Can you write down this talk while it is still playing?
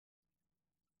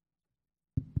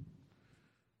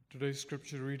Today's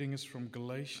scripture reading is from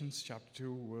Galatians chapter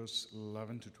 2, verse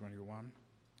 11 to 21.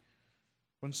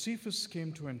 When Cephas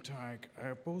came to Antioch, I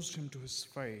opposed him to his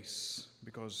face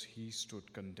because he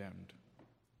stood condemned.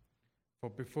 For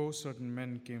before certain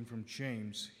men came from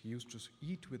James, he used to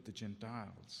eat with the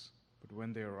Gentiles. But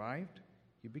when they arrived,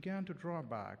 he began to draw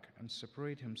back and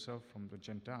separate himself from the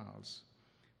Gentiles,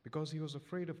 because he was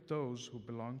afraid of those who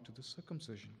belonged to the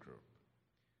circumcision group.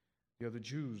 The other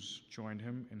Jews joined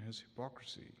him in his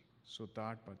hypocrisy, so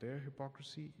that by their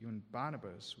hypocrisy even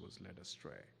Barnabas was led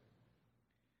astray.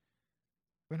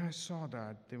 When I saw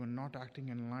that they were not acting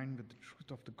in line with the truth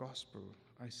of the gospel,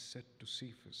 I said to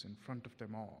Cephas in front of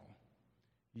them all,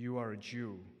 "You are a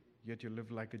Jew, yet you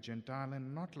live like a Gentile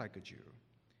and not like a Jew.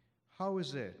 How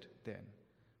is it, then,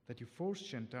 that you force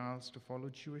Gentiles to follow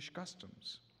Jewish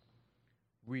customs?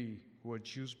 We, who are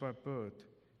Jews by birth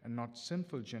and not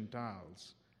sinful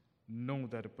Gentiles, know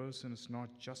that a person is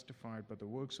not justified by the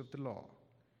works of the law,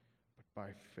 but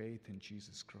by faith in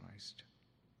Jesus Christ.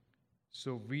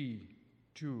 So we,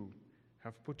 too,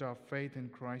 have put our faith in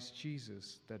Christ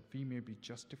Jesus, that we may be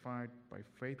justified by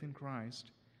faith in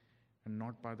Christ and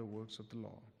not by the works of the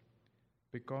law.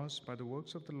 Because by the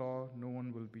works of the law no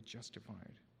one will be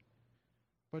justified.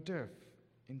 But if,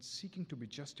 in seeking to be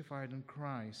justified in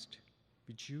Christ,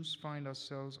 we Jews find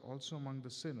ourselves also among the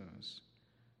sinners,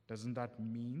 doesn't that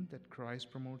mean that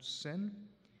Christ promotes sin?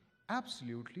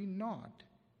 Absolutely not.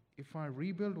 If I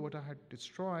rebuild what I had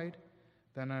destroyed,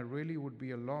 then I really would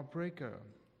be a lawbreaker.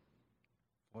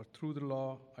 For through the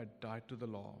law I died to the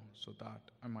law, so that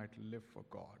I might live for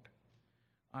God.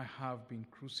 I have been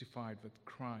crucified with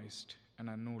Christ, and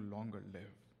I no longer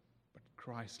live, but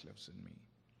Christ lives in me.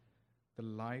 The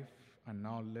life I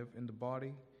now live in the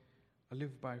body, I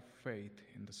live by faith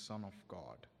in the Son of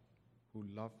God, who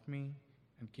loved me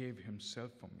and gave himself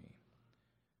for me.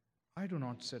 I do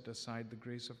not set aside the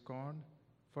grace of God,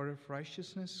 for if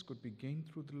righteousness could be gained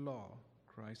through the law,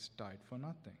 Christ died for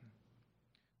nothing."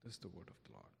 This is the word of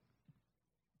the Lord.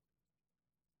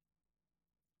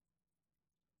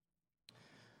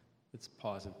 Let's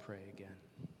pause and pray again.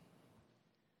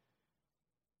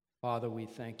 Father, we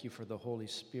thank you for the Holy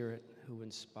Spirit who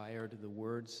inspired the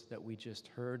words that we just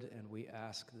heard, and we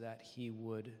ask that he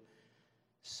would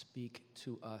speak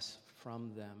to us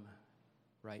from them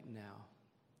right now.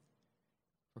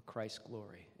 For Christ's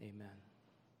glory, amen.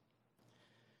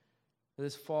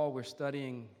 This fall, we're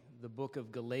studying the book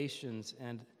of Galatians,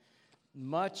 and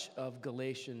much of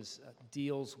Galatians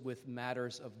deals with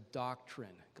matters of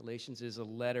doctrine. Galatians is a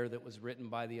letter that was written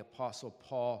by the Apostle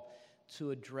Paul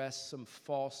to address some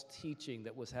false teaching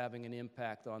that was having an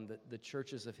impact on the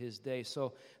churches of his day.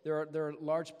 So there are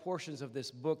large portions of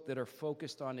this book that are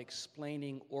focused on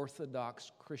explaining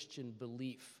Orthodox Christian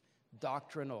belief,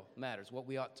 doctrinal matters, what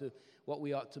we ought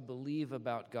to believe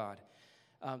about God.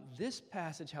 This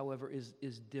passage, however,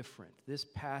 is different. This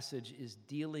passage is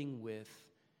dealing with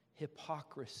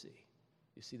hypocrisy.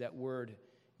 You see that word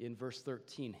in verse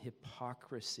 13,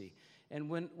 hypocrisy. And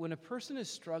when a person is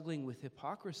struggling with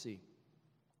hypocrisy,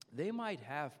 they might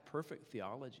have perfect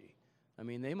theology. I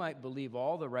mean, they might believe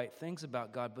all the right things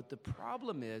about God, but the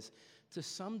problem is, to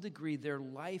some degree, their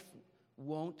life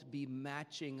won't be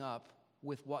matching up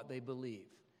with what they believe.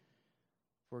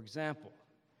 For example,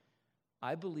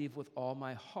 I believe with all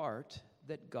my heart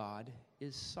that God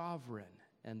is sovereign,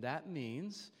 and that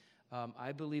means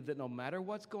I believe that no matter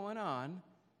what's going on,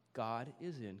 God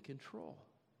is in control.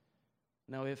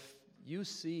 Now, if you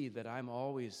see that I'm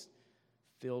always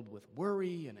filled with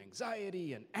worry and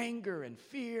anxiety and anger and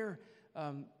fear,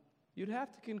 you'd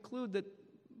have to conclude that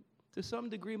to some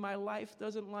degree my life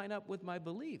doesn't line up with my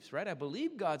beliefs, right? I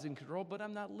believe God's in control, but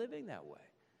I'm not living that way.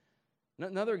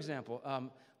 Another example,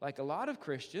 like a lot of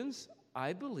Christians,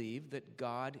 I believe that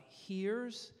God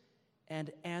hears and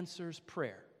answers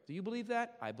prayer. Do you believe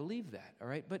that? I believe that, all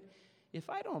right? But if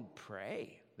I don't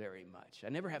pray very much, I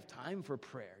never have time for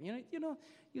prayer,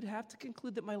 you'd have to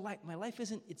conclude that my life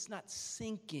it's not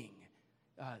syncing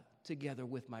together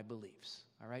with my beliefs,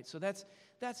 all right? So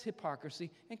that's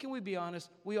hypocrisy. And can we be honest?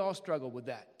 We all struggle with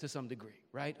that to some degree,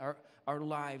 right? Our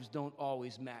lives don't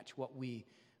always match what we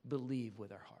believe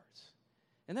with our hearts.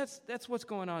 And that's what's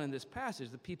going on in this passage.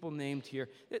 The people named here,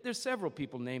 there's several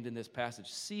people named in this passage.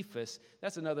 Cephas,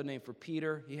 that's another name for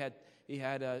Peter. He had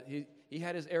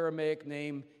his Aramaic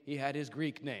name. He had his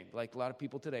Greek name. Like a lot of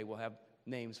people today will have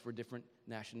names for different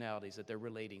nationalities that they're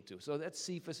relating to. So that's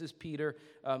Cephas is Peter.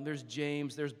 There's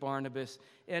James. There's Barnabas.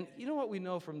 And you know what we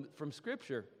know from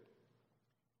Scripture?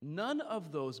 None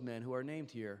of those men who are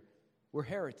named here were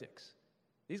heretics.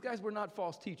 These guys were not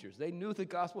false teachers. They knew the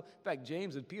gospel. In fact,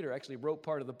 James and Peter actually wrote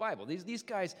part of the Bible. These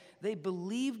guys, they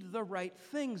believed the right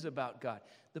things about God.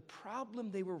 The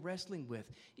problem they were wrestling with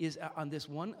is on this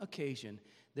one occasion,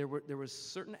 there was a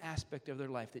certain aspect of their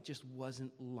life that just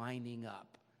wasn't lining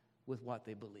up with what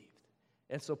they believed.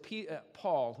 And so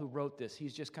Paul, who wrote this,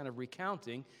 he's just kind of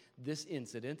recounting this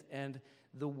incident and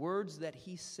the words that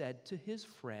he said to his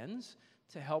friends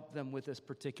to help them with this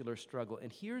particular struggle.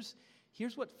 And here's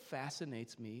what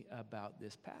fascinates me about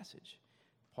this passage.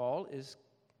 Paul is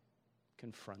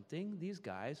confronting these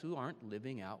guys who aren't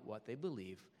living out what they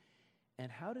believe.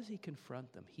 And how does he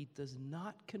confront them? He does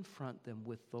not confront them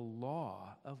with the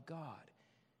law of God.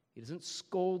 He doesn't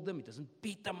scold them. He doesn't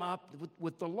beat them up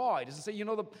with the law. He doesn't say,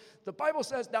 the Bible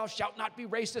says thou shalt not be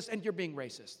racist and you're being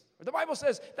racist. Or the Bible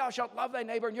says thou shalt love thy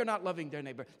neighbor and you're not loving their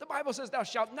neighbor. The Bible says thou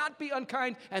shalt not be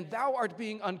unkind and thou art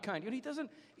being unkind. He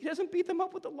doesn't beat them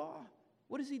up with the law.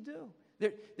 What does he do?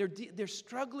 They're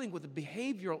struggling with the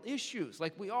behavioral issues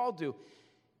like we all do.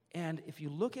 And if you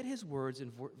look at his words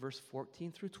in verse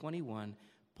 14 through 21,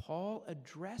 Paul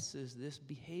addresses this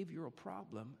behavioral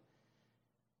problem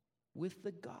with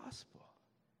the gospel.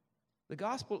 The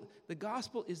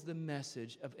gospel is the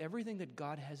message of everything that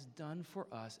God has done for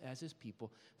us as his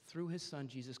people through his son,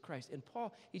 Jesus Christ. And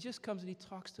Paul, he just comes and he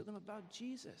talks to them about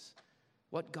Jesus,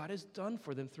 what God has done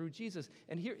for them through Jesus.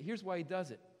 And here's why he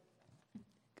does it.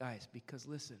 Guys, because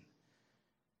listen,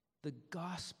 the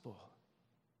gospel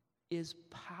is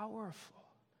powerful.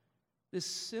 This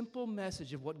simple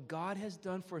message of what God has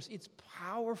done for us, it's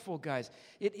powerful, guys.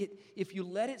 If you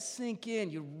let it sink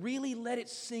in, you really let it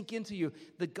sink into you,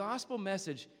 the gospel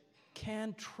message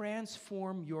can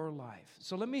transform your life.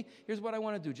 So here's what I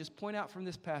want to do. Just point out from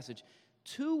this passage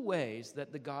 2 ways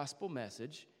that the gospel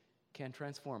message can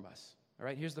transform us. All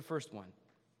right, here's the first one.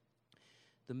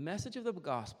 The message of the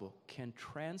gospel can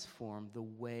transform the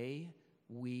way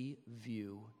we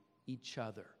view each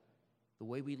other, the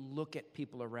way we look at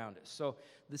people around us. So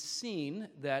the scene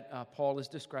that Paul is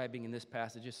describing in this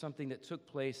passage is something that took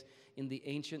place in the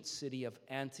ancient city of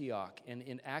Antioch. And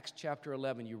in Acts chapter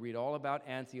 11, you read all about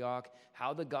Antioch,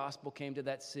 how the gospel came to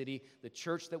that city, the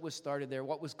church that was started there,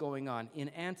 what was going on in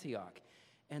Antioch.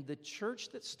 And the church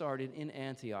that started in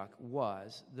Antioch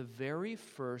was the very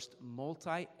first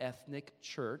multi-ethnic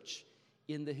church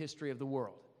in the history of the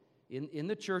world. In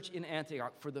the church in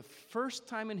Antioch, for the first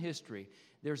time in history,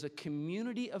 there's a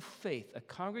community of faith, a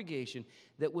congregation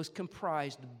that was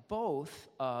comprised both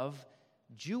of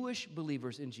Jewish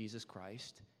believers in Jesus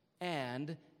Christ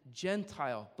and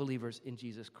Gentile believers in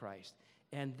Jesus Christ.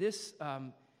 And this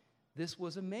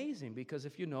was amazing because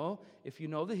if you know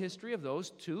the history of those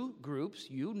 2 groups,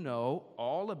 you know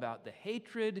all about the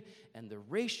hatred and the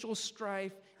racial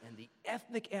strife and the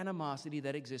ethnic animosity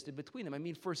that existed between them. I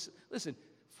mean,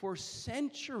 for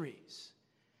centuries,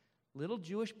 little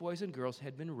Jewish boys and girls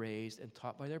had been raised and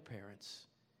taught by their parents,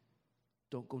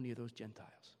 don't go near those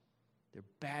Gentiles. They're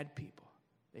bad people.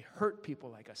 They hurt people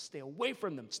like us. Stay away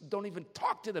from them. Don't even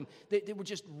talk to them. They were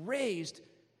just raised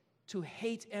to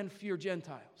hate and fear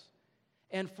Gentiles.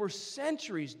 And for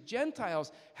centuries,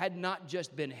 Gentiles had not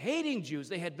just been hating Jews,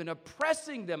 they had been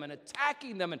oppressing them and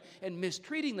attacking them and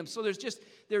mistreating them. So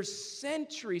there's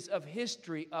centuries of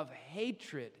history of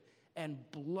hatred and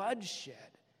bloodshed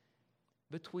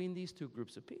between these 2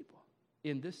 groups of people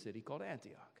in this city called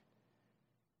Antioch.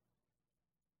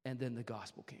 And then the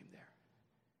gospel came there.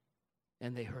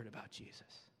 And they heard about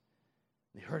Jesus.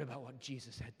 They heard about what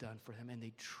Jesus had done for them, and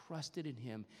they trusted in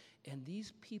him. And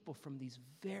these people from these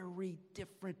very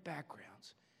different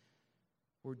backgrounds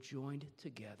were joined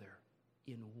together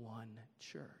in one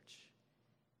church.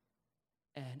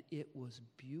 And it was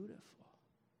beautiful.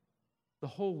 The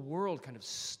whole world kind of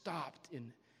stopped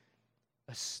in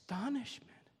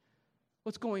astonishment.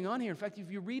 What's going on here? In fact,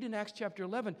 if you read in Acts chapter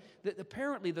 11, that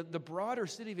apparently the broader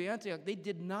city of Antioch, they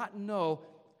did not know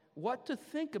what to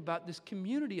think about this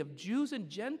community of Jews and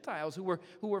Gentiles who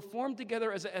were formed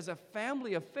together as a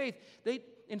family of faith.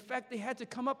 In fact, they had to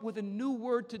come up with a new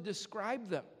word to describe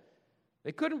them.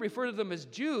 They couldn't refer to them as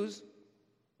Jews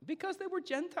because they were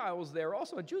Gentiles there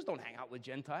also. Jews don't hang out with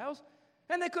Gentiles.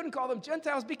 And they couldn't call them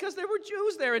Gentiles because there were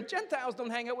Jews there, and Gentiles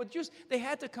don't hang out with Jews. They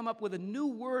had to come up with a new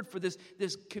word for this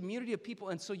community of people.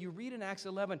 And so you read in Acts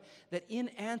 11 that in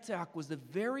Antioch was the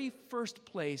very first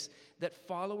place that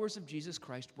followers of Jesus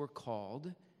Christ were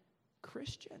called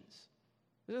Christians.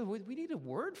 We need a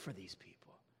word for these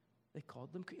people. They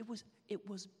called them, it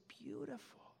was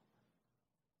beautiful.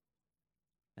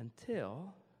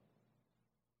 Until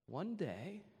one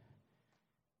day,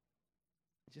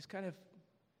 it just kind of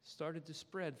started to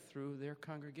spread through their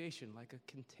congregation like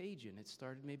a contagion. It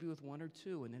started maybe with 1 or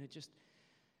 2, and then it just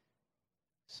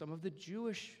some of the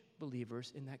Jewish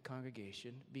believers in that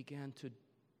congregation began to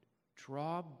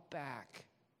draw back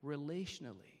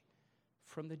relationally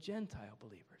from the Gentile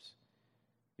believers.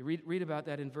 You read about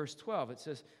that in verse 12. It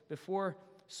says, before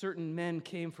certain men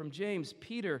came from James,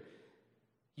 Peter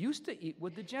used to eat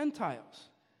with the Gentiles.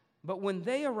 But when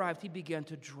they arrived, he began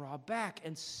to draw back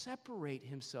and separate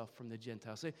himself from the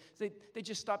Gentiles. They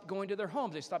just stopped going to their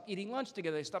homes. They stopped eating lunch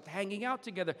together. They stopped hanging out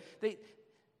together.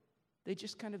 They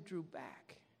just kind of drew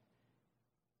back.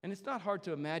 And it's not hard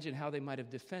to imagine how they might have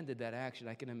defended that action.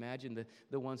 I can imagine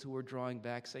the ones who were drawing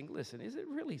back saying, listen, is it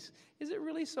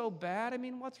really so bad? I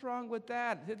mean, what's wrong with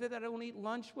that? That I don't eat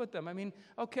lunch with them. I mean,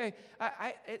 okay,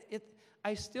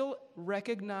 I still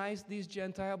recognize these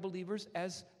Gentile believers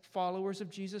as followers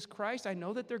of Jesus Christ. I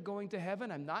know that they're going to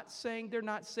heaven. I'm not saying they're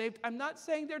not saved. I'm not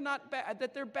saying they're not bad,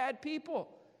 that they're bad people.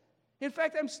 In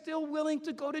fact, I'm still willing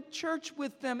to go to church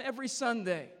with them every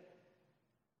Sunday.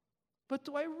 But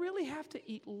do I really have to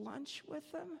eat lunch with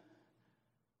them?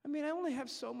 I mean, I only have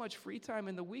so much free time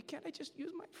in the week. Can't I just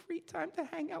use my free time to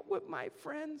hang out with my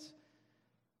friends?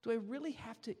 Do I really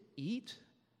have to eat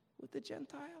with the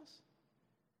Gentiles?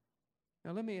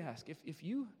 Now, let me ask, if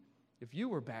you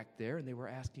were back there and they were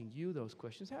asking you those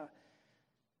questions,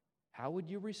 how would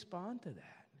you respond to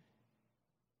that?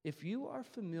 If you are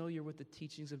familiar with the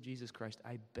teachings of Jesus Christ,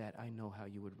 I bet I know how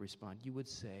you would respond. You would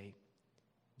say,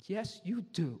 yes, you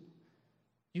do.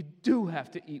 You do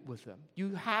have to eat with them.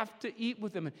 You have to eat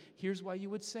with them. And here's why you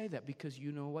would say that, because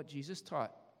you know what Jesus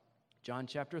taught. John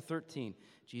chapter 13,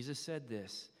 Jesus said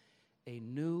this, a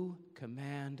new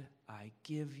command I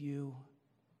give you,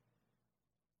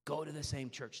 go to the same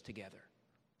church together.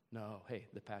 No, hey,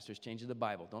 the pastor's changing the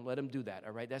Bible. Don't let him do that,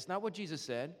 all right? That's not what Jesus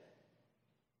said.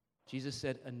 Jesus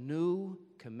said, a new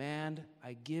command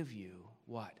I give you,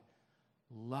 what?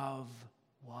 Love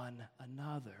one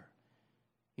another.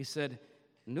 He said,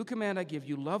 new command I give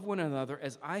you, love one another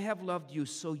as I have loved you,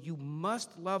 so you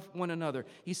must love one another.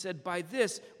 He said, by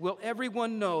this will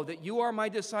everyone know that you are my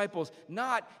disciples,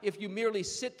 not if you merely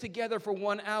sit together for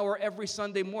 1 hour every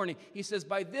Sunday morning. He says,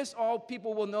 by this all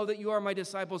people will know that you are my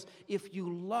disciples if you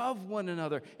love one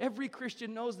another. Every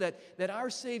Christian knows that our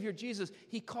Savior Jesus,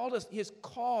 he called us, his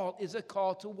call is a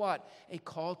call to what? A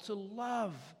call to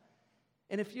love.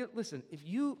 And if you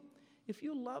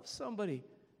love somebody,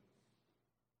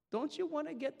 don't you want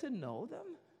to get to know them?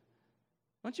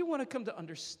 Don't you want to come to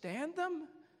understand them?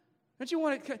 Don't you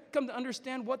want to come to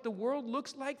understand what the world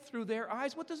looks like through their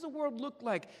eyes? What does the world look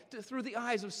like through the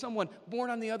eyes of someone born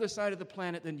on the other side of the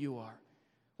planet than you are?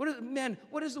 Men,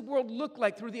 what does the world look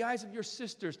like through the eyes of your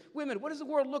sisters? Women, what does the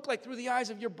world look like through the eyes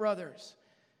of your brothers?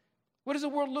 What does the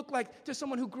world look like to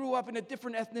someone who grew up in a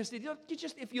different ethnicity?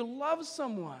 If you love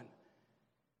someone,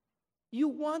 you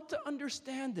want to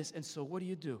understand this. And so what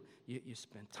do? You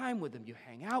spend time with them. You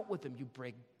hang out with them. You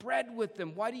break bread with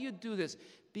them. Why do you do this?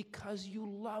 Because you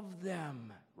love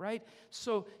them, right?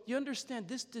 So you understand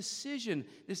this decision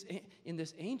in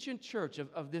this ancient church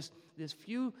of this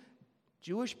few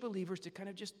Jewish believers to kind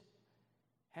of just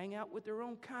hang out with their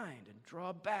own kind and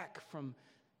draw back from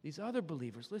these other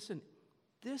believers. Listen,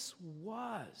 this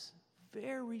was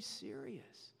very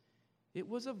serious. It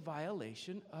was a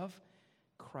violation of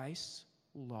Christ's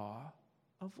law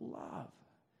of love.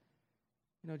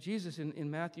 You know, Jesus in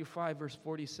Matthew 5, verse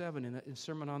 47, in the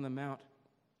Sermon on the Mount,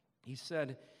 he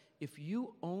said, if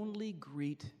you only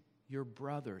greet your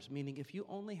brothers, meaning if you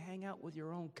only hang out with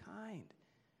your own kind,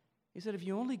 he said, if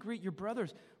you only greet your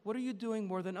brothers, what are you doing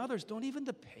more than others? Don't even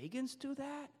the pagans do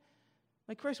that?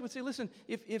 Like Christ would say, listen,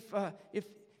 if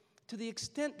to the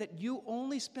extent that you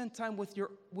only spend time with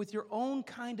your own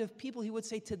kind of people, he would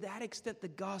say, to that extent, the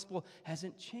gospel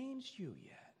hasn't changed you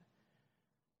yet.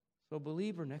 So,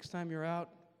 believer, next time you're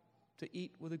out to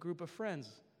eat with a group of friends,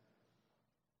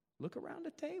 look around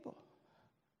the table.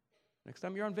 Next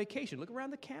time you're on vacation, look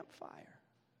around the campfire,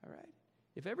 all right?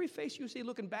 If every face you see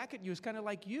looking back at you is kind of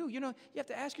like you have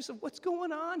to ask yourself, what's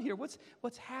going on here? What's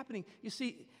happening? You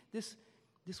see, this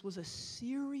was a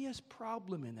serious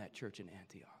problem in that church in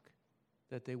Antioch,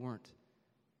 that they weren't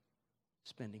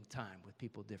spending time with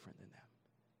people different than them.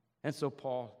 And so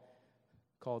Paul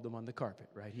called them on the carpet,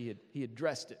 right? He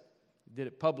addressed it. He did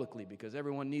it publicly because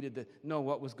everyone needed to know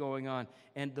what was going on.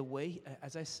 And the way,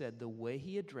 as I said, the way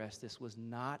he addressed this was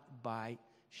not by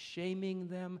shaming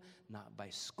them, not by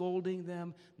scolding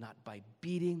them, not by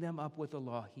beating them up with the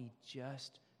law. He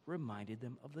just reminded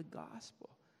them of the gospel.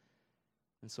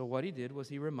 And so what he did was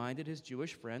he reminded his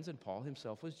Jewish friends, and Paul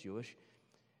himself was Jewish,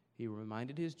 he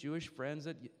reminded his Jewish friends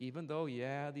that even though,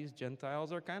 these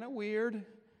Gentiles are kind of weird,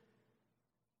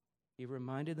 He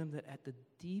reminded them that at the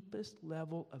deepest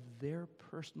level of their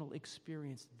personal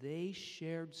experience, they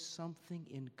shared something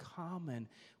in common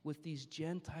with these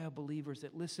Gentile believers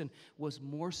that, listen, was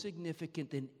more significant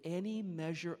than any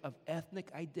measure of ethnic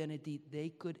identity they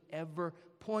could ever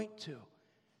point to.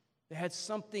 They had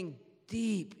something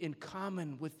deep in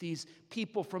common with these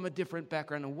people from a different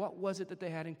background. And what was it that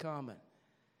they had in common?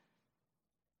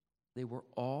 They were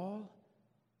all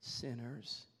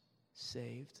sinners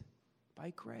saved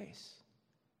by grace.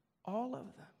 All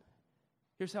of them.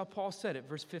 Here's how Paul said it,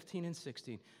 verse 15 and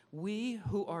 16. We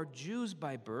who are Jews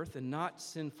by birth and not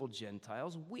sinful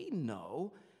Gentiles, we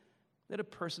know that a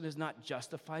person is not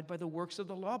justified by the works of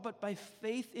the law, but by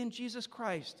faith in Jesus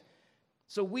Christ.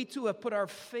 So we too have put our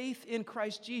faith in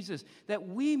Christ Jesus, that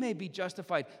we may be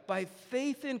justified by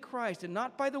faith in Christ and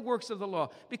not by the works of the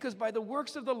law, because by the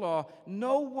works of the law,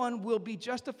 no one will be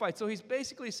justified. So he's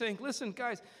basically saying, listen,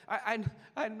 guys,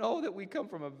 I know that we come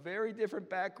from a very different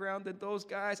background than those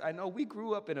guys. I know we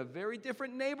grew up in a very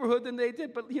different neighborhood than they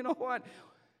did, but you know what?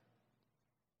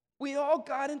 We all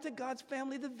got into God's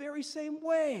family the very same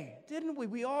way, didn't we?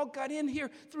 We all got in here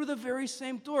through the very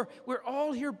same door. We're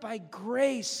all here by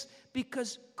grace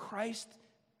because Christ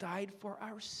died for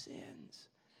our sins.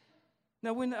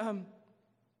 Now, when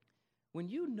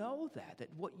you know that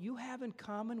what you have in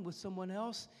common with someone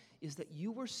else is that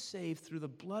you were saved through the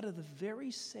blood of the very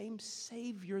same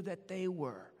Savior that they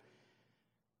were,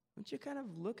 don't you kind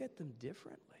of look at them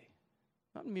differently?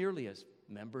 Not merely as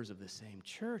members of the same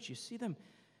church. You see them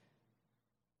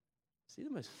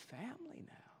as family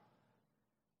now,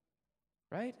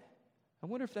 right? I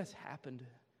wonder if that's happened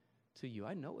to you.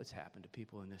 I know it's happened to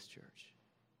people in this church.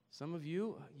 Some of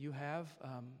you have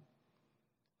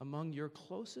among your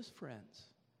closest friends,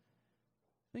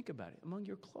 think about it, among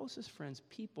your closest friends,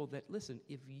 people that, listen,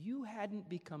 if you hadn't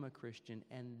become a Christian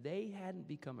and they hadn't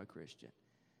become a Christian,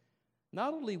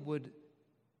 not only would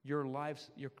your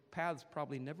paths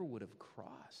probably never would have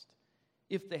crossed.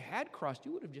 If they had crossed,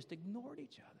 you would have just ignored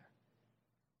each other.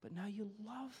 But now you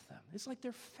love them. It's like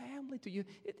they're family to you.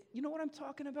 You know what I'm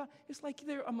talking about? It's like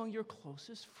they're among your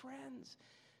closest friends.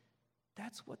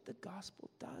 That's what the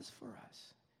gospel does for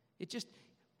us.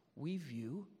 We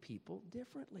view people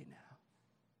differently now.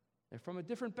 They're from a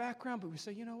different background, but we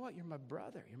say, you know what? You're my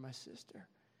brother. You're my sister.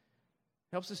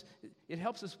 It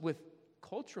helps us with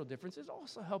cultural differences. It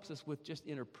also helps us with just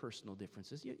interpersonal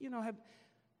differences.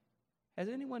 Has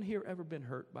anyone here ever been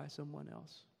hurt by someone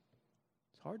else?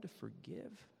 It's hard to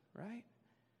forgive, right?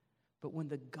 But when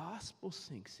the gospel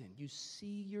sinks in, you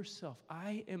see yourself.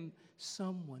 I am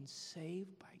someone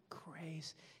saved by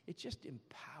grace. It just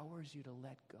empowers you to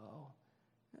let go.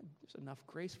 There's enough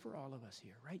grace for all of us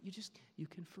here, right? You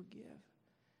can forgive.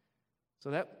 So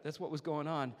that's what was going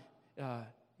on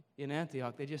in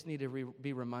Antioch. They just needed to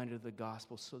be reminded of the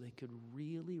gospel so they could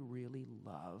really, really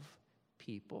love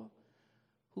people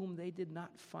whom they did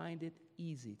not find it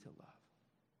easy to love.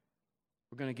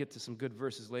 We're going to get to some good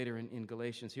verses later in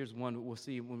Galatians. Here's one we'll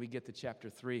see when we get to chapter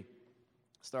 3,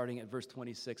 starting at verse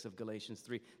 26 of Galatians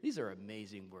 3. These are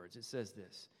amazing words. It says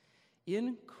this,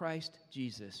 in Christ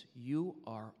Jesus, you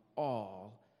are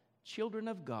all children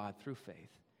of God through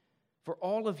faith. For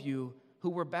all of you who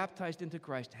were baptized into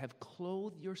Christ have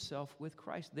clothed yourself with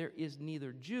Christ. There is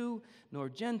neither Jew nor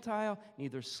Gentile,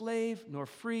 neither slave nor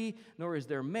free, nor is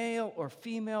there male or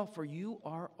female, for you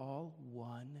are all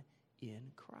one in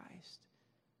Christ.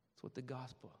 That's what the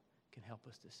gospel can help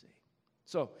us to see.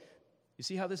 So, you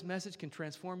see how this message can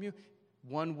transform you?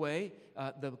 One way,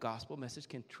 the gospel message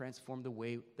can transform the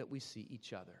way that we see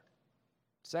each other.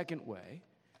 Second way,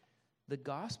 the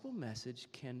gospel message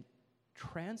can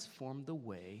transform the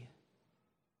way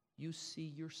you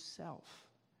see yourself.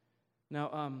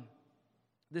 Now,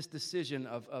 this decision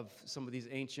of some of these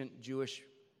ancient Jewish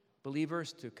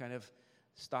believers to kind of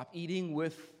stop eating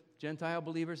with Gentile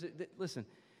believers, listen,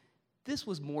 this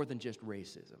was more than just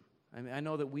racism. I mean, I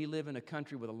know that we live in a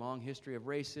country with a long history of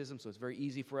racism, so it's very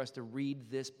easy for us to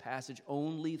read this passage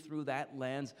only through that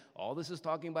lens. All this is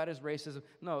talking about is racism.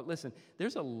 No, listen,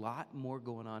 there's a lot more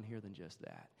going on here than just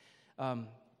that.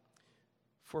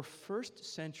 For first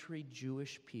century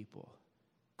Jewish people,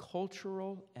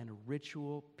 cultural and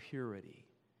ritual purity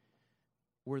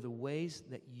were the ways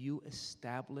that you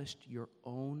established your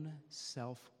own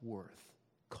self-worth.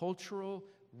 Cultural,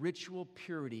 ritual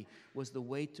purity was the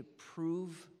way to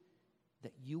prove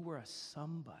that you were a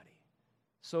somebody.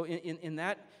 So in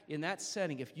that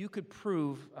setting, if you could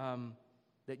prove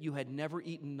that you had never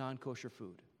eaten non-kosher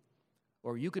food,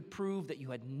 or you could prove that you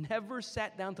had never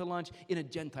sat down to lunch in a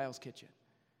Gentile's kitchen,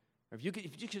 Or if you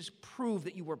could just prove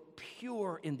that you were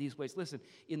pure in these ways. Listen,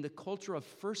 in the culture of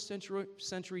first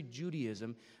century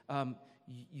Judaism,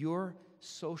 your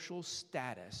social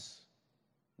status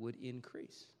would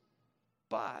increase.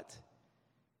 But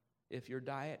if your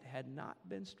diet had not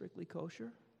been strictly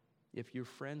kosher, if your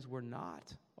friends were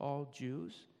not all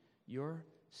Jews, your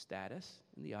status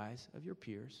in the eyes of your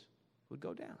peers would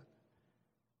go down.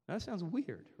 Now, that sounds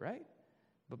weird, right?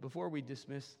 But before we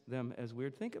dismiss them as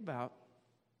weird, think about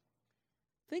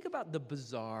the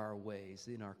bizarre ways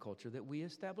in our culture that we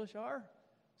establish our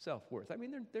self-worth. I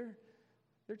mean, they're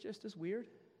just as weird.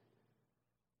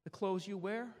 The clothes you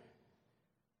wear,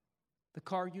 the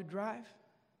car you drive,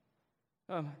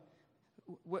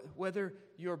 whether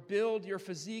your build, your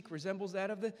physique resembles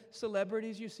that of the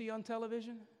celebrities you see on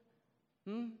television,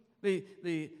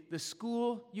 the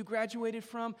school you graduated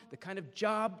from, the kind of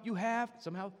job you have,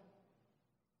 somehow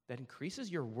that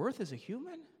increases your worth as a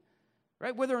human.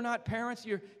 Right? Whether or not parents,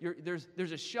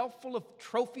 there's a shelf full of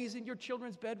trophies in your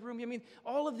children's bedroom. I mean,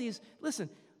 all of these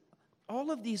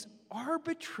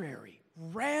arbitrary,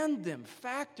 random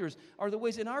factors are the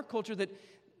ways in our culture that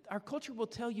our culture will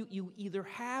tell you you either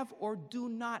have or do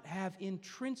not have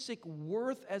intrinsic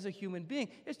worth as a human being.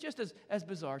 It's just as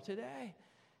bizarre today.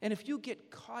 And if you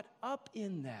get caught up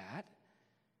in that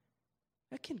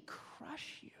can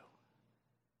crush you.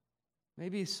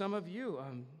 Maybe some of you,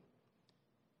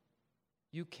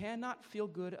 you cannot feel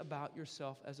good about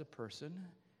yourself as a person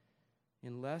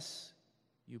unless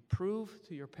you prove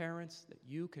to your parents that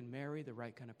you can marry the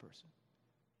right kind of person.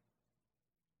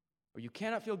 Or you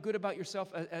cannot feel good about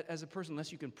yourself as a person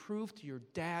unless you can prove to your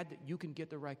dad that you can get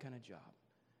the right kind of job.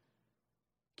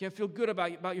 You can't feel good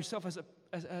about yourself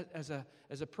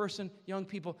as a person, young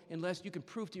people, unless you can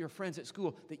prove to your friends at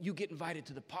school that you get invited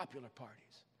to the popular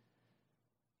parties.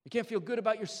 You can't feel good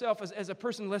about yourself as a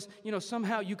person unless,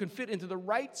 somehow you can fit into the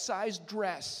right size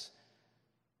dress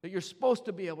that you're supposed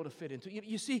to be able to fit into.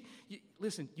 You see,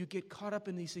 listen, you get caught up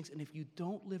in these things, and if you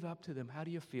don't live up to them, how do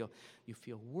you feel? You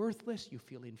feel worthless, you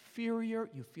feel inferior,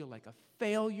 you feel like a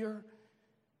failure,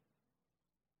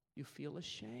 you feel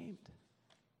ashamed.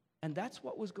 And that's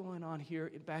what was going on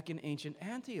here back in ancient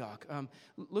Antioch.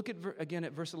 Look again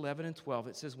at verse 11 and 12.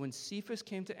 It says, "When Cephas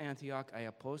came to Antioch, I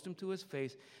opposed him to his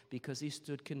face because he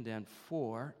stood condemned.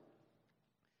 For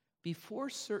before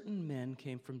certain men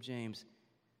came from James,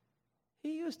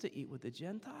 he used to eat with the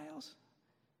Gentiles.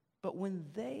 But when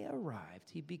they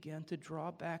arrived, he began to draw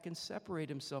back and separate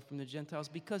himself from the Gentiles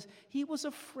because he was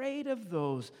afraid of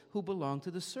those who belonged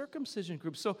to the circumcision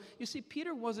group." So you see,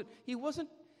 Peter wasn't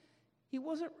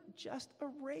just a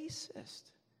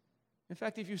racist. In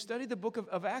fact, if you study the book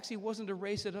of Acts, he wasn't a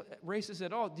racist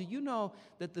at all. Do you know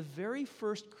that the very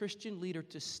first Christian leader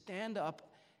to stand up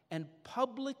and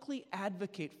publicly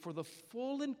advocate for the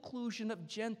full inclusion of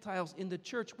Gentiles in the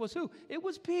church was who? It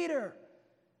was Peter.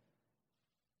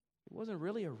 He wasn't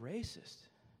really a racist.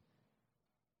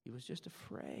 He was just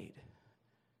afraid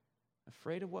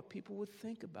of what people would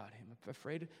think about him,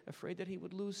 afraid that he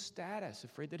would lose status,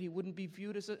 afraid that he wouldn't be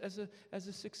viewed as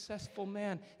a successful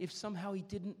man if somehow he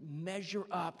didn't measure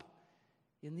up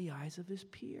in the eyes of his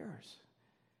peers.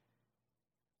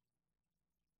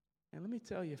 And let me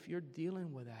tell you, if you're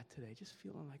dealing with that today, just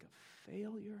feeling like a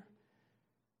failure,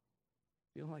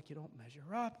 feeling like you don't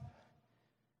measure up,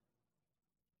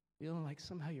 feeling like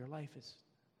somehow your life is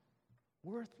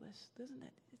worthless, doesn't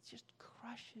it? It just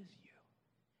crushes you.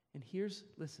 And here's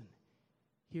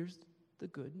the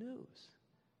good news.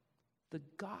 The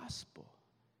gospel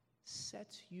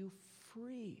sets you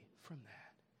free from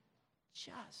that.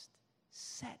 Just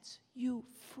sets you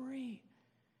free.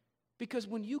 Because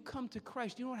when you come to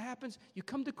Christ, you know what happens? You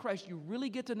come to Christ, you really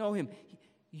get to know him.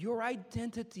 Your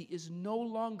identity is no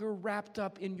longer wrapped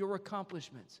up in your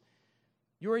accomplishments.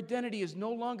 Your identity is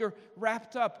no longer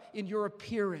wrapped up in your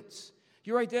appearance.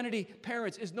 Your identity,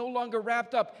 parents, is no longer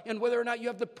wrapped up in whether or not you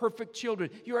have the perfect children.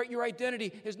 Your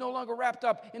identity is no longer wrapped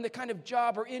up in the kind of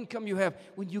job or income you have.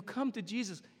 When you come to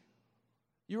Jesus,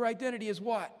 your identity is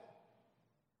what?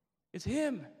 It's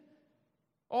him.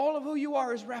 All of who you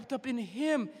are is wrapped up in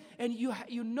him. And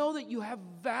you know that you have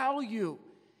value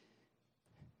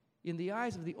in the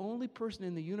eyes of the only person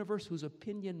in the universe whose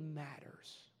opinion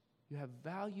matters. You have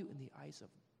value in the eyes of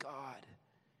God.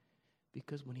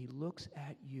 Because when he looks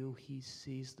at you, he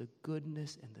sees the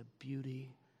goodness and the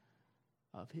beauty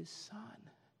of his Son.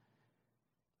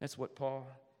 That's what Paul,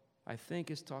 I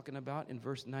think, is talking about in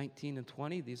verse 19 and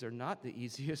 20. These are not the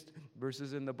easiest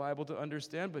verses in the Bible to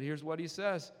understand, but here's what he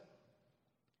says.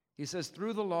 He says,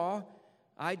 "Through the law,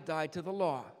 I died to the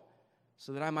law,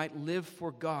 so that I might live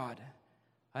for God.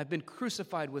 I've been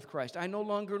crucified with Christ. I no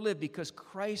longer live because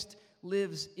Christ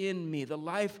lives in me. The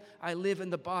life I live in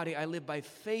the body, I live by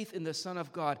faith in the Son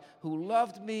of God who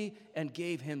loved me and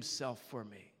gave himself for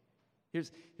me.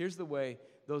 Here's the way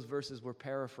those verses were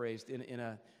paraphrased in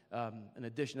an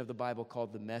edition of the Bible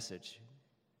called The Message.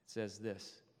 It says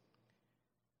this: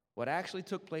 what actually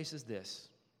took place is this.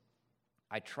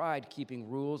 I tried keeping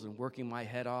rules and working my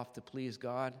head off to please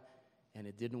God, and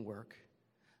it didn't work.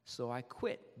 So I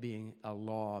quit being a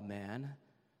law man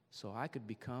so I could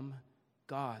become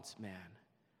God's man.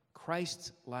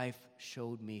 Christ's life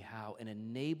showed me how and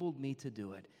enabled me to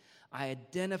do it. I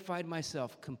identified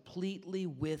myself completely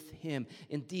with him.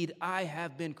 Indeed, I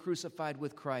have been crucified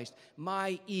with Christ.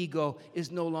 My ego is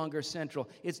no longer central.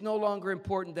 It's no longer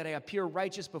important that I appear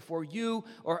righteous before you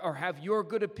or have your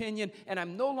good opinion, and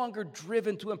I'm no longer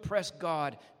driven to impress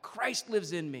God. Christ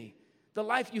lives in me. The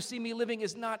life you see me living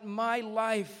is not my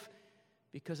life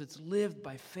because it's lived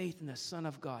by faith in the Son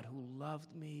of God who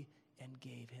loved me and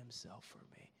gave himself for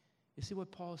me. You see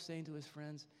what Paul is saying to his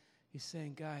friends? He's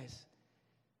saying, guys,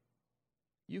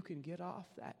 you can get off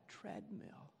that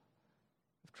treadmill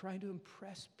of trying to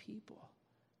impress people.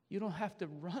 You don't have to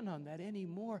run on that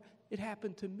anymore. It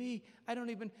happened to me. I don't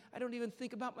even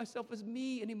think about myself as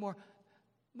me anymore.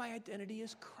 My identity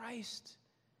is Christ,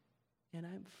 and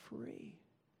I'm free.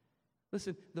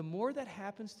 Listen, the more that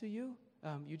happens to you,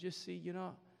 you just see,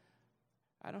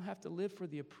 I don't have to live for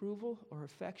the approval or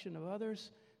affection of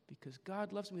others because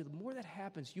God loves me. The more that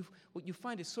happens, what you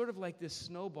find is sort of like this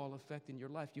snowball effect in your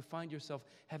life. You find yourself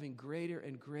having greater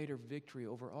and greater victory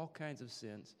over all kinds of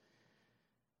sins.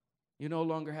 You no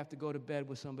longer have to go to bed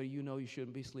with somebody you know you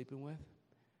shouldn't be sleeping with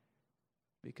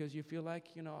because you feel like,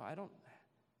 I don't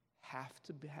have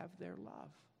to have their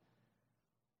love.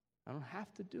 I don't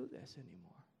have to do this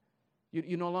anymore.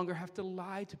 You no longer have to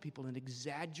lie to people and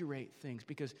exaggerate things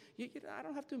because I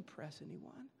don't have to impress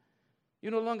anyone. You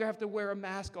no longer have to wear a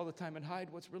mask all the time and hide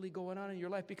what's really going on in your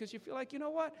life because you feel like, you know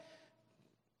what?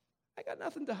 I got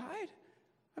nothing to hide.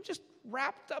 I'm just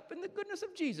wrapped up in the goodness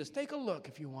of Jesus. Take a look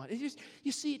if you want.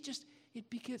 It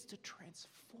begins to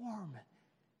transform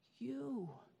you.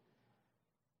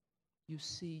 You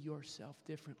see yourself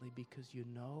differently because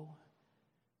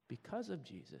because of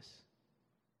Jesus,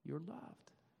 you're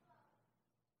loved.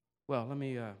 Well, let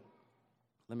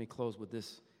me close with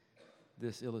this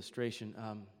illustration.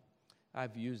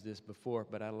 I've used this before,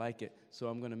 but I like it, so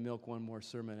I'm going to milk one more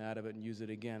sermon out of it and use it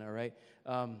again, all right?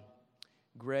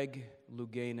 Greg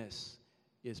Louganis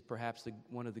is perhaps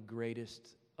one of the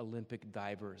greatest Olympic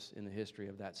divers in the history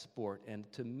of that sport,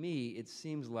 and to me, it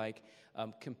seems like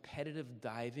competitive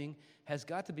diving has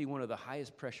got to be one of the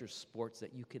highest pressure sports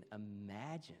that you can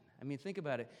imagine. I mean, think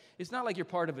about it. It's not like you're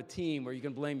part of a team where you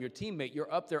can blame your teammate.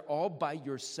 You're up there all by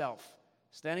yourself.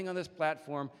 Standing on this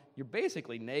platform, you're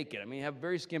basically naked. I mean, you have a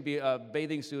very skimpy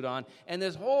bathing suit on, and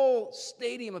this whole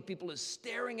stadium of people is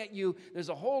staring at you. There's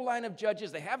a whole line of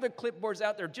judges. They have their clipboards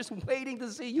out there just waiting to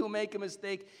see you make a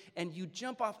mistake, and you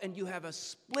jump off, and you have a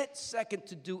split second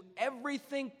to do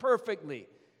everything perfectly.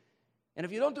 And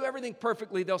if you don't do everything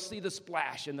perfectly, they'll see the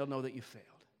splash, and they'll know that you failed.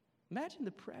 Imagine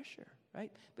the pressure,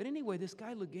 right? But anyway, this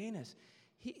guy Louganis,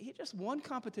 he just one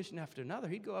competition after another.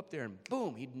 He'd go up there and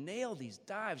boom, he'd nail these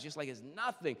dives just like it's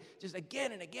nothing. Just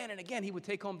again and again and again, he would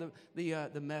take home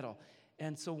the medal.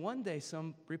 And so one day,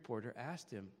 some reporter asked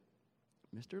him,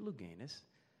 Mr. Louganis,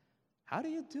 how do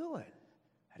you do it?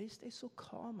 How do you stay so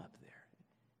calm up there?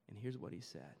 And here's what he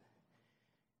said.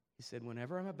 He said,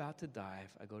 whenever I'm about to dive,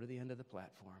 I go to the end of the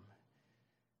platform,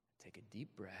 take a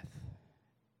deep breath,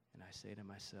 and I say to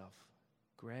myself,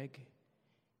 Greg,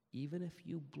 even if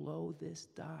you blow this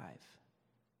dive,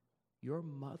 your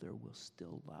mother will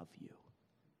still love you.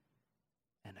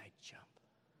 And I jump.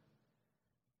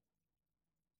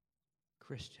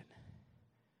 Christian,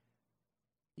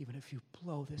 even if you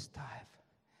blow this dive,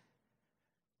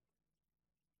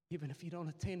 even if you don't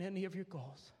attain any of your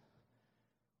goals,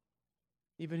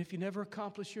 even if you never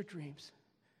accomplish your dreams,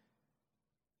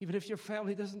 even if your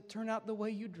family doesn't turn out the way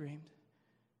you dreamed,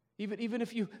 even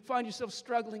if you find yourself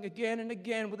struggling again and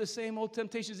again with the same old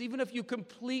temptations, even if you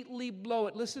completely blow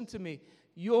it, listen to me,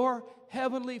 your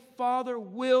heavenly Father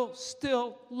will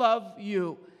still love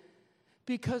you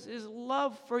because his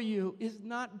love for you is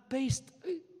not based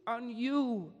on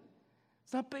you.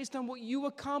 It's not based on what you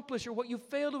accomplish or what you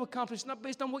fail to accomplish. It's not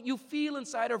based on what you feel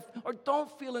inside or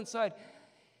don't feel inside.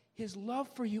 His love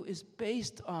for you is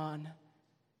based on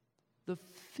the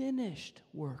finished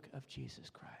work of Jesus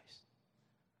Christ.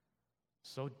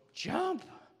 So jump.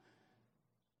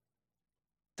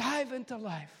 Dive into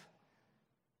life.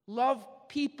 Love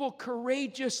people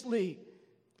courageously.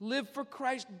 Live for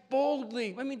Christ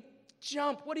boldly. I mean,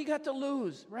 jump. What do you got to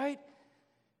lose, right?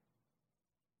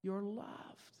 You're loved.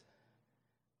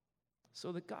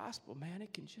 So the gospel, man,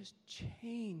 it can just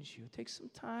change you. It takes some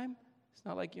time. It's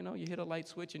not like, you hit a light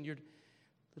switch and you're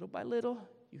little by little,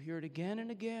 you hear it again and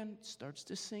again. It starts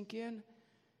to sink in.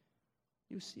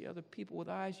 You see other people with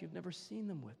eyes you've never seen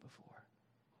them with before.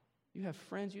 You have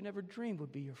friends you never dreamed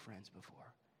would be your friends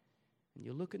before. And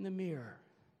you look in the mirror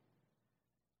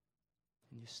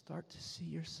and you start to see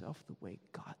yourself the way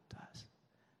God does.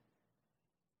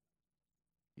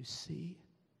 You see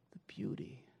the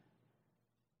beauty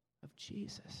of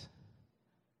Jesus.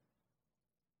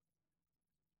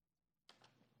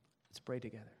 Let's pray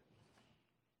together.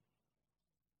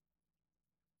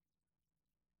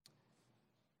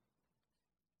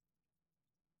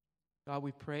 God,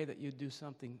 we pray that you do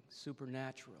something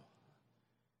supernatural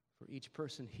for each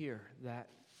person here, that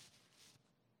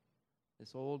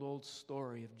this old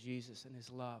story of Jesus and his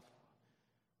love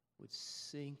would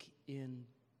sink in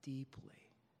deeply,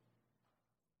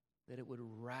 that it would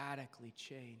radically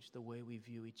change the way we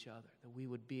view each other, that we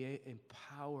would be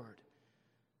empowered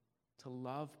to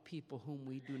love people whom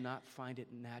we do not find it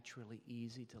naturally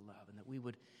easy to love, and that we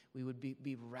would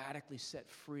be radically set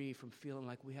free from feeling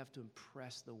like we have to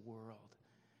impress the world,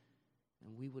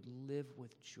 and we would live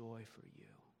with joy for you.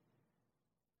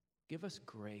 Give us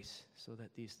grace so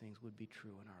that these things would be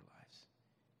true in our lives.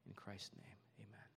 In Christ's name, amen.